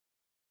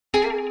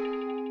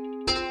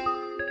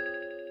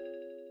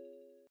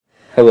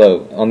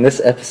Hello. On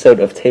this episode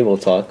of Table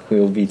Talk, we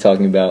will be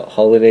talking about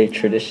holiday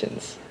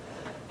traditions.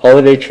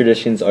 Holiday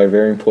traditions are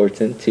very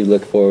important to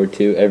look forward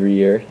to every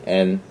year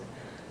and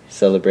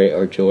celebrate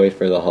our joy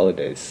for the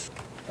holidays.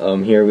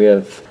 Here we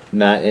have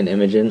Matt and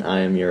Imogen.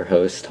 I am your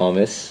host,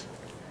 Thomas.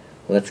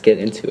 Let's get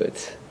into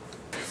it.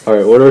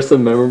 Alright, what are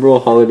some memorable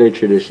holiday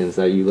traditions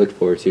that you look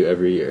forward to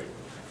every year?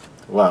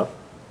 Well,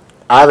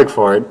 I look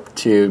forward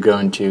to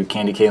going to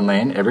Candy Cane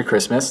Lane every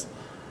Christmas.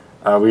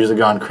 We usually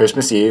go on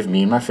Christmas Eve,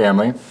 me and my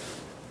family.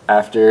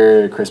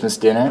 After Christmas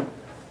dinner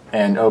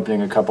and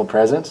opening a couple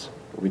presents,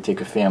 we take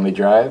a family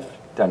drive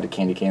down to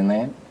Candy Cane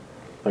Lane,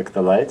 look at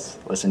the lights,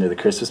 listen to the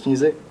Christmas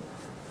music.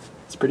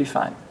 It's pretty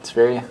fun.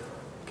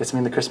 Gets me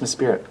in the Christmas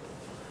spirit.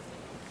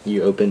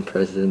 You open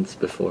presents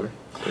before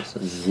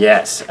Christmas?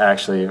 Yes,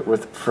 actually.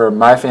 For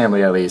my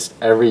family at least,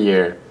 every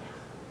year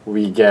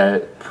we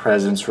get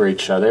presents for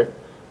each other.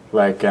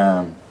 Like,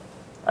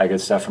 I get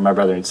stuff for my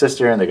brother and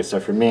sister, and they get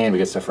stuff for me, and we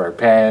get stuff for our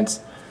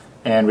parents.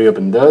 And we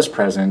open those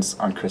presents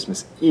on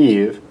Christmas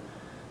Eve,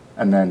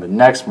 and then the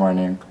next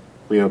morning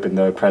we open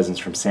the presents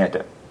from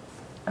Santa.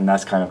 And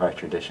that's kind of our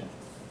tradition.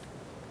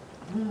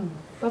 Oh,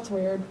 that's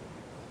weird.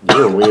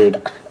 You're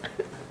weird.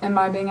 Am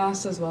I being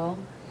asked as well?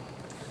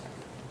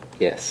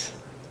 Yes.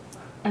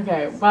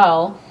 Okay,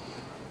 well,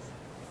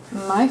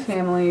 my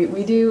family,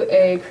 we do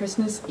a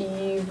Christmas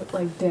Eve,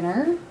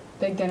 dinner,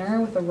 big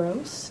dinner with a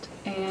roast,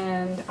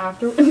 and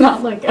after,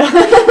 not like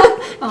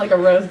a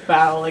roast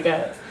battle, like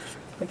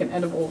an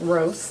edible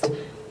roast.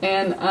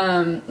 And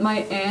my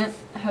aunt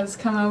has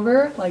come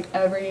over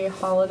every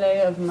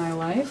holiday of my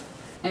life,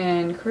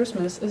 and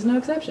Christmas is no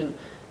exception.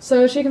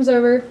 So she comes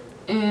over,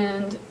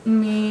 and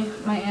me,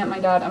 my aunt,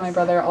 my dad, and my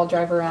brother all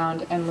drive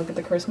around and look at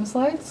the Christmas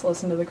lights,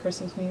 listen to the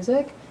Christmas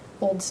music.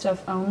 Old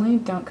stuff only.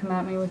 Don't come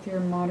at me with your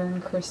modern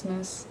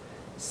Christmas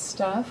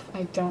stuff.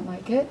 I don't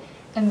like it.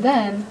 And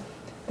then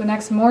the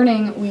next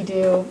morning we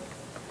do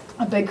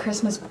a big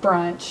Christmas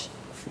brunch,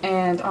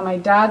 and on my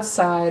dad's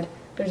side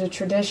there's a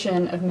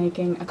tradition of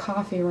making a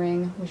coffee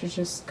ring, which is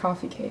just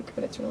coffee cake,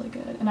 but it's really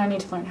good, and I need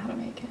to learn how to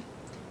make it.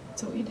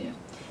 That's what we do.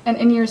 And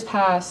in years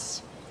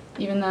past,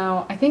 even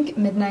though I think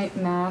midnight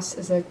mass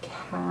is a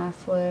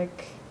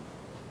Catholic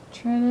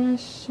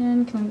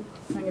tradition, can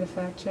I get a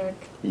fact check?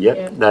 Yep,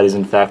 yeah. That is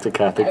in fact a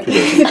Catholic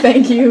tradition.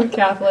 Thank you,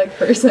 Catholic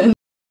person.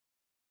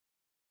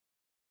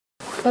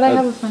 But I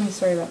have a funny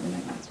story about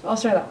midnight mass. I'll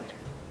share that later.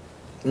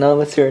 No,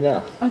 let's hear it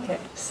now. Okay,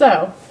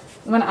 so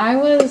when I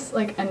was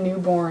a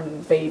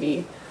newborn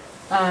baby,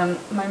 my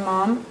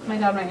mom, my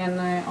dad, my aunt,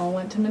 and I all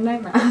went to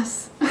midnight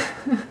mass.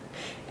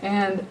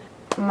 And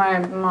my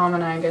mom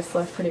and I guess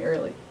left pretty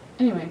early.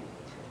 Anyway,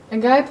 a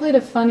guy played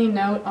a funny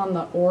note on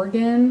the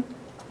organ.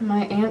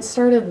 My aunt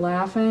started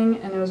laughing,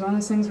 and it was one of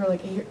those things where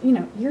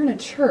you're in a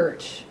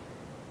church.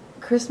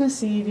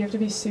 Christmas Eve, you have to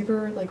be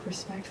super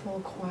respectful,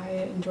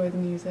 quiet, enjoy the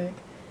music.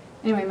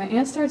 Anyway, my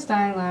aunt starts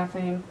dying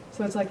laughing,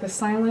 so it's the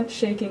silent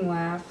shaking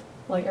laugh.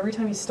 Every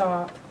time you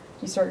stop,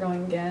 you start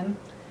going again.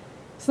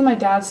 So then my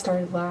dad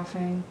started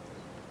laughing.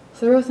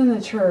 So they're both in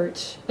the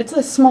church. It's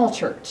a small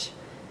church.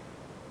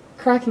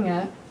 Cracking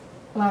up,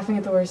 laughing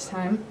at the worst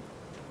time.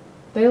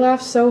 They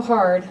laughed so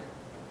hard,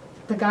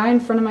 the guy in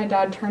front of my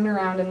dad turned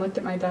around and looked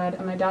at my dad,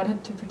 and my dad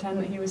had to pretend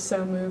that he was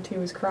so moved he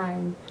was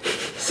crying.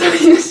 So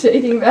he was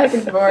shaking back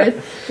and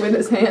forth with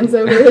his hands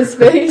over his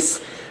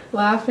face,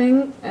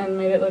 laughing, and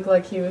made it look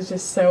like he was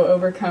just so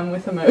overcome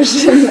with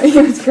emotion that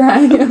he was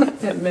crying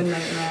at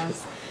midnight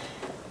mass.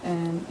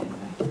 And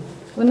anyway,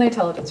 when they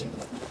tell it, it's really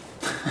fun.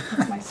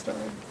 That's my story.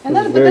 And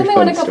then they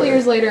went a couple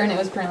years later, and it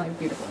was apparently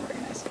beautiful and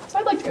very nice. So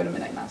I'd like to go to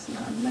midnight mass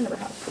sometime. I never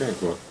have. Very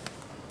cool.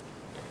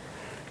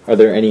 Are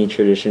there any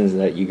traditions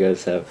that you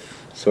guys have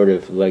sort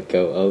of let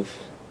go of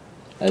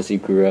as you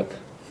grew up?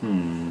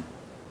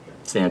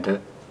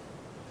 Santa.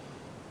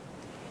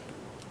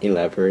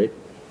 Elaborate.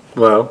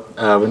 Well,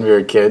 when we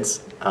were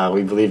kids,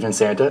 we believed in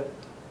Santa,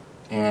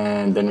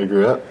 and then we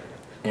grew up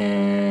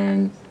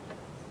and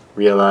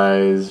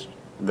realized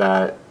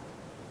that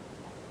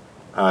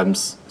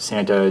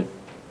Santa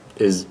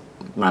is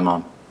my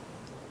mom.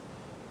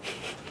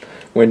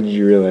 When did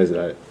you realize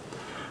that?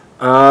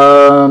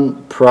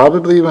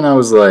 Probably when I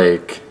was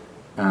 8,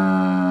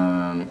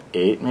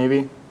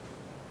 maybe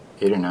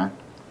 8 or 9.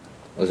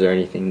 Was there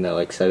anything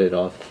that set it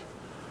off?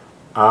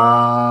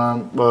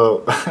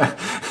 Well,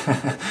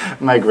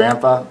 my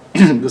grandpa,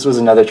 this was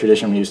another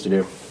tradition we used to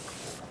do.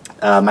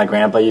 My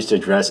grandpa used to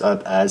dress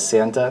up as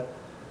Santa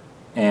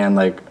and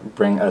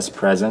bring us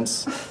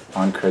presents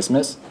on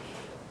Christmas,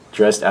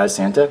 dressed as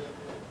Santa.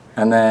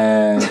 And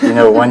then,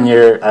 one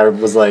year I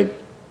was like,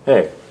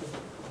 hey,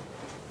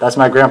 that's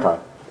my grandpa.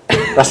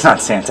 That's not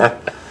Santa.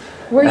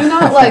 Were you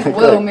not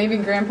whoa, maybe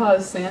Grandpa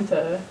is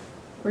Santa?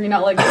 Were you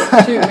not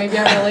shoot, maybe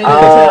I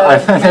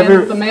related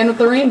to the man with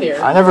the reindeer?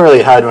 I never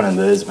really had one of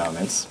those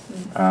moments.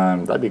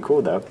 That'd be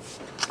cool, though.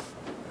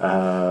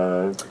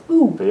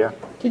 Ooh. But yeah.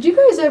 Did you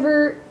guys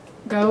ever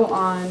go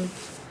on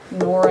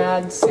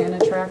NORAD Santa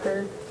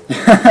Tracker?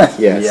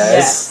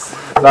 Yes.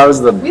 That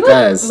was the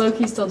best. We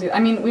low-key still do. I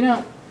mean, we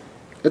don't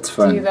It's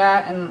fun. do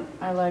that, and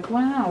I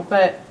wow.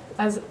 But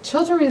as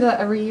children, we do that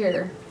every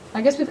year.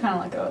 I guess we've kind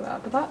of let go of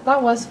that, but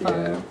that was fun.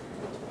 Yeah.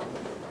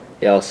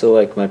 Yeah, also,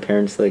 like, my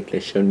parents, like,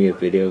 they showed me a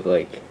video of,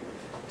 like,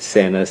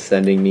 Santa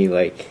sending me,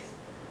 like,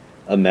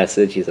 a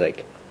message. He's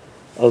like,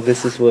 oh,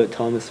 this is what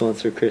Thomas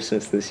wants for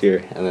Christmas this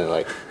year. And then,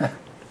 like,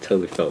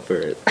 totally fell for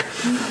it.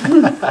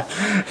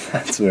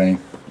 That's funny.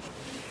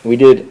 We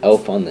did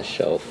Elf on the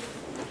Shelf.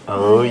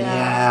 Oh,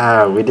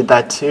 yeah. We did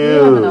that too.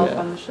 We have an elf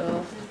on the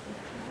shelf.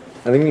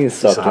 I think we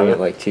stopped saw doing it? it,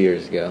 like, 2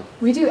 years ago.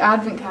 We do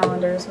advent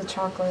calendars with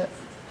chocolate.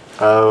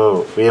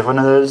 Oh, we have one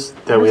of those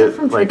that Ours we are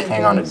from like Trader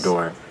hang on a Joe's.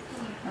 door.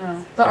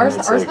 Oh. But And ours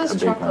it's, ours like, has a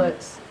big one.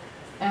 chocolates,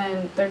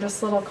 and they're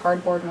just little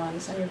cardboard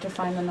ones, and you have to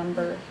find the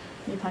number.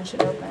 You punch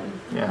it open.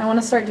 Yeah. I want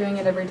to start doing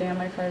it every day on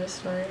my private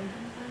story.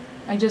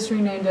 I just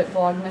renamed it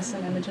Vlogmas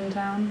in Imogen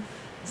Town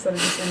instead of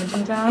just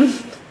Imogen Town.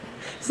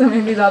 So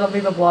maybe that'll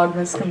be the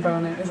Vlogmas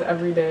component, is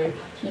every day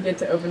you get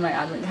to open my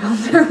advent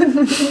calendar with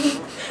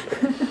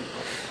me.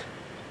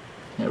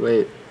 Yeah,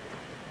 wait.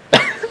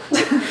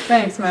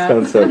 Thanks, Matt.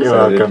 Sounds so You're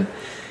excited. welcome.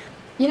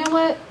 You know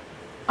what?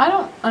 I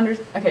don't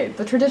okay,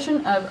 the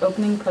tradition of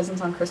opening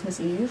presents on Christmas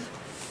Eve,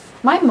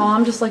 my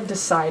mom just like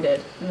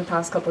decided in the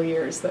past couple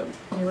years that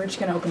we were just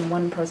going to open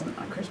one present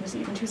on Christmas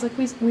Eve, and she was like,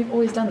 we've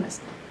always done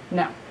this.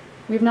 No,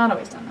 we've not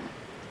always done that.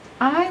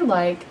 I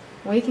like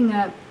waking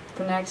up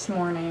the next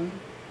morning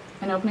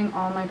and opening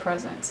all my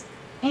presents.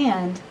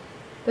 And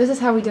this is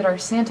how we did our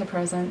Santa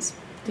presents,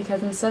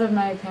 because instead of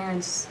my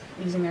parents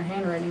using their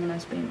handwriting and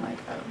us being like,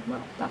 oh,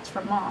 well, that's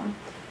from Mom,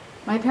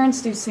 my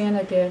parents do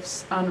Santa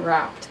gifts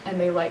unwrapped, and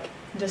they like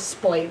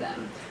display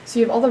them. So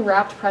you have all the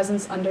wrapped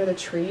presents under the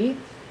tree,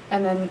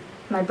 and then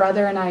my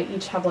brother and I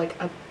each have like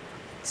a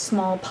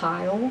small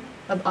pile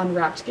of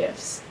unwrapped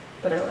gifts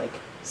that are like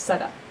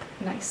set up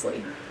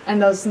nicely. And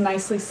those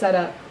nicely set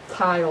up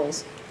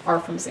piles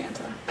are from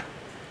Santa.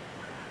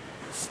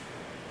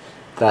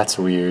 That's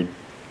weird.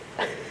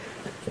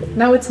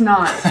 No, it's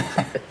not.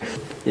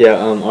 Yeah,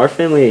 our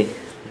family,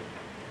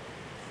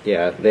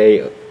 yeah,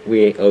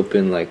 we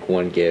open, like,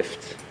 one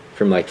gift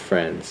from, like,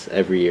 friends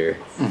every year.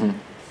 Mhm.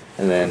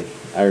 And then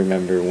I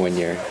remember one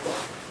year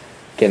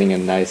getting a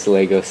nice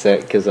Lego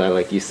set, because I,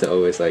 like, used to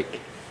always, like,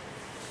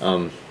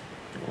 what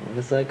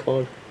is that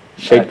called?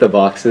 Shake the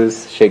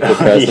boxes, shake the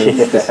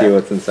presents to see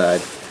what's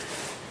inside.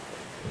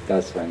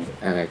 That's funny.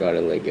 And I got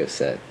a Lego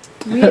set.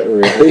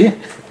 Really?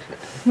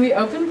 We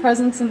open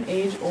presents in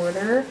age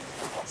order,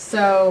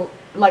 so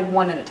like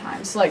one at a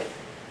time. So like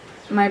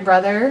my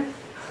brother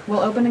will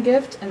open a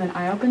gift, and then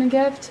I open a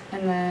gift,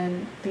 and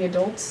then the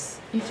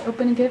adults each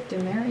open a gift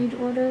in their age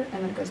order,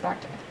 and then it goes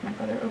back to my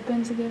brother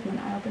opens a gift, and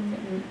then I open it,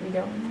 and we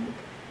go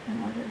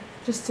in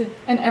order.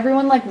 And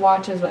everyone like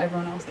watches what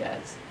everyone else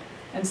gets,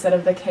 instead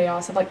of the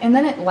chaos of like, and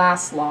then it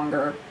lasts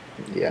longer.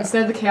 Yeah.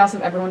 Instead of the chaos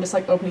of everyone just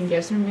like opening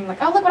gifts and being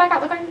like, oh, look what I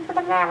got, look what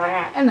I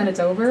got, and then it's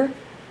over.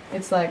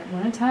 It's like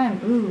one at a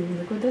time. Ooh,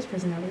 look what this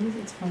person got.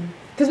 It's fun.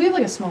 Because we have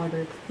like a smaller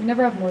group. We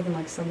never have more than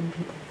like 7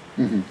 people.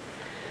 Mm-hmm.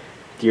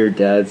 Do your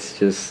dads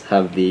just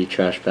have the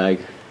trash bag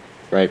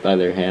right by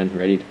their hand,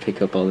 ready to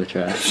pick up all the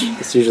trash?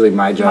 It's usually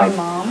my My job.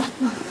 mom.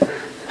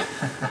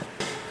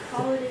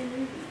 Holiday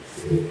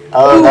movies.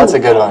 Oh, that's a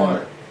good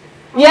one.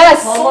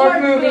 Yes!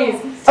 Hallmark movies.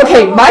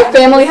 Okay, my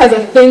family has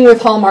a thing with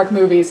Hallmark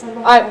movies.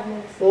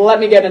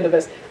 Let me get into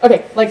this.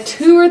 Okay, like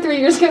 2 or 3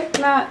 years ago,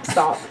 Matt,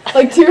 stop.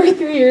 Like 2 or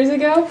 3 years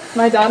ago,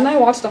 my dad and I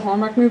watched a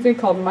Hallmark movie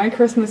called My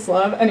Christmas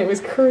Love, and it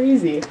was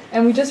crazy.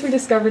 And we just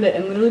rediscovered it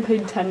and literally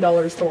paid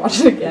 $10 to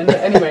watch it again.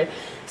 But anyway,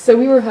 so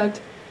we were hooked.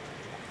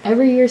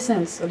 Every year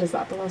since, what is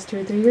that, the last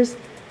 2 or 3 years?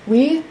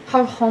 We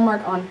have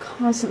Hallmark on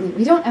constantly.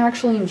 We don't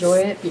actually enjoy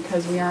it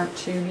because we aren't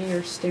chuggy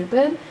or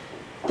stupid.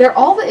 They're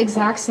all the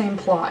exact same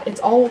plot.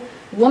 It's all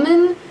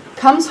woman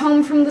comes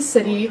home from the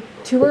city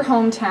to her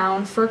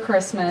hometown for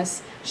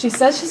Christmas. She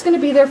says she's going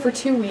to be there for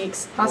 2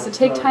 weeks, has to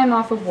take time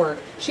off of work.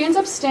 She ends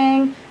up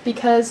staying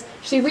because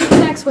she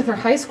reconnects with her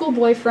high school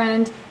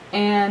boyfriend,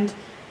 and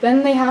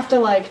then they have to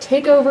like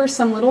take over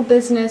some little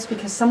business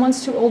because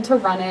someone's too old to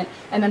run it,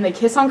 and then they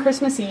kiss on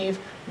Christmas Eve.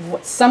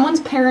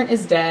 Someone's parent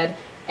is dead,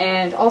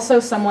 and also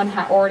someone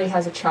already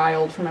has a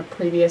child from a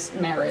previous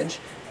marriage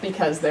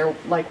because their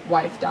like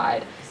wife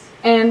died.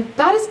 And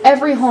that is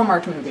every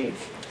Hallmark movie.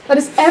 That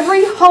is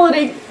every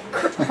holiday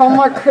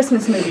Hallmark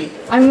Christmas movie.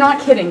 I'm not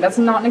kidding. That's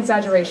not an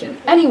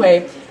exaggeration.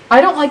 Anyway, I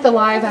don't like the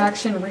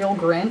live-action Real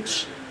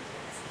Grinch.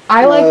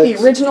 I like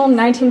the original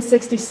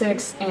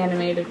 1966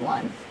 animated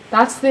one.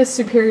 That's the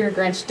superior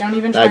Grinch. Don't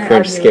even try That and Grinch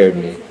argue scared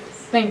with me.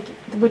 Thank you.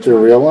 Which The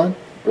one? real one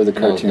or the No,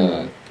 cartoon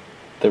one?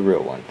 the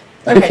real one.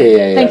 Okay,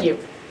 yeah, yeah. thank you.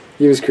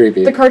 He was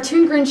creepy. The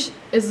cartoon Grinch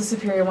is the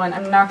superior one.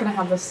 I'm not going to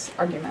have this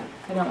argument.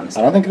 I don't want to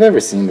I don't think I've ever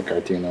seen the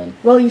cartoon one.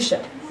 Well, you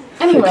should.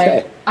 Anyway,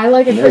 Okay. I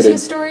like A Noted.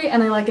 Christmas Story,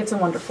 and I like It's a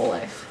Wonderful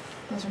Life.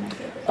 Those are my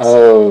favorites.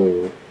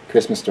 Oh,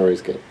 Christmas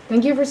Story's good.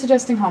 Thank you for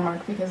suggesting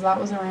Hallmark, because that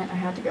was a rant I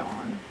had to go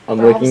on. I'm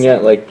They're all looking the at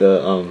same. like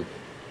the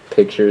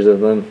pictures of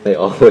them. They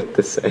all look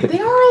the same. They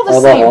are all the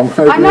All the same. Hallmark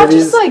I'm not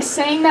movies? just like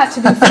saying that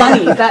to be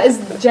funny. That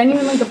is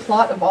genuinely the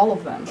plot of all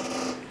of them.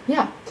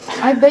 Yeah,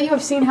 I bet you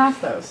have seen half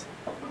those.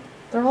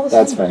 They're all the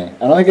That's same. funny.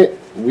 I don't think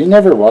we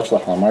never watch the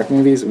Hallmark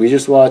movies. We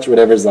just watch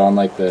whatever's on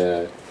like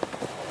the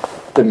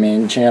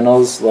main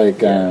channels, like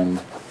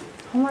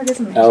Hallmark is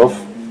amazing.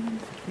 Elf.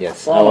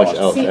 Yes, Oh. I watch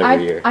Elf See,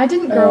 every year. I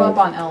didn't grow up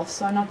on Elf,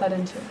 so I'm not that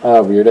into it.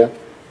 Weirdo.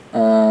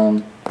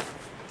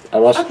 I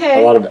watched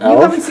Okay, a lot of you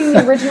haven't Elf. seen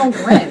the original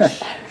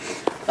Grinch.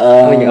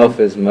 I think Elf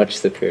is much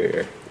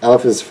superior.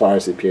 Elf is far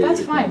superior. That's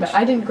to fine, Grinch. but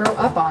I didn't grow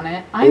up on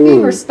it. I'm being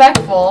Ooh.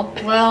 respectful.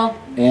 Well,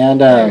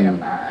 And I'm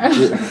not.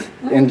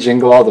 in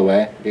Jingle All the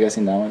Way. Have you guys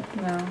seen that one?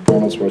 No.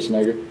 Arnold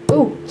Schwarzenegger.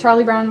 Ooh,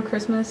 Charlie Brown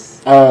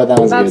Christmas. Oh, that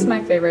one's That's good.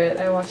 my favorite.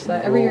 I watch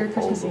that every year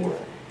Christmas Eve.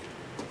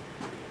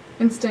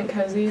 Instant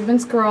cozy.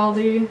 Vince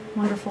Guaraldi,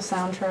 wonderful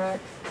soundtrack.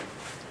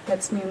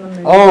 Gets me in the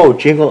mood. Oh,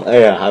 Jingle!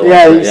 Yeah, I watched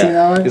Yeah, that, you've seen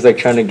that one? He's like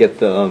trying to get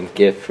the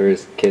gift for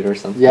his kid or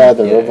something. Yeah,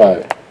 the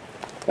robot.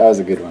 That was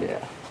a good one.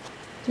 Yeah.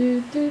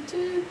 Do do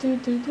do do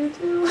do do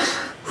do.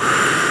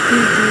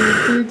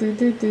 Do do do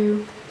do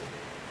do.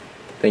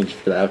 Thank you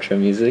for the outro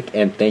music,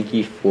 and thank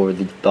you for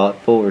the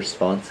thoughtful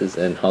responses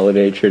and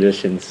holiday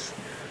traditions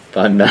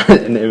by Matt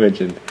and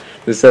Imogen.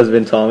 This has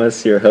been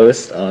Thomas, your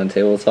host on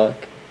Table Talk,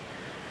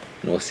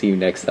 and we'll see you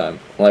next time.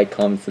 Like,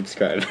 comment,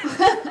 subscribe.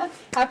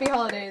 Happy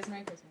holidays,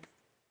 Merry Christmas.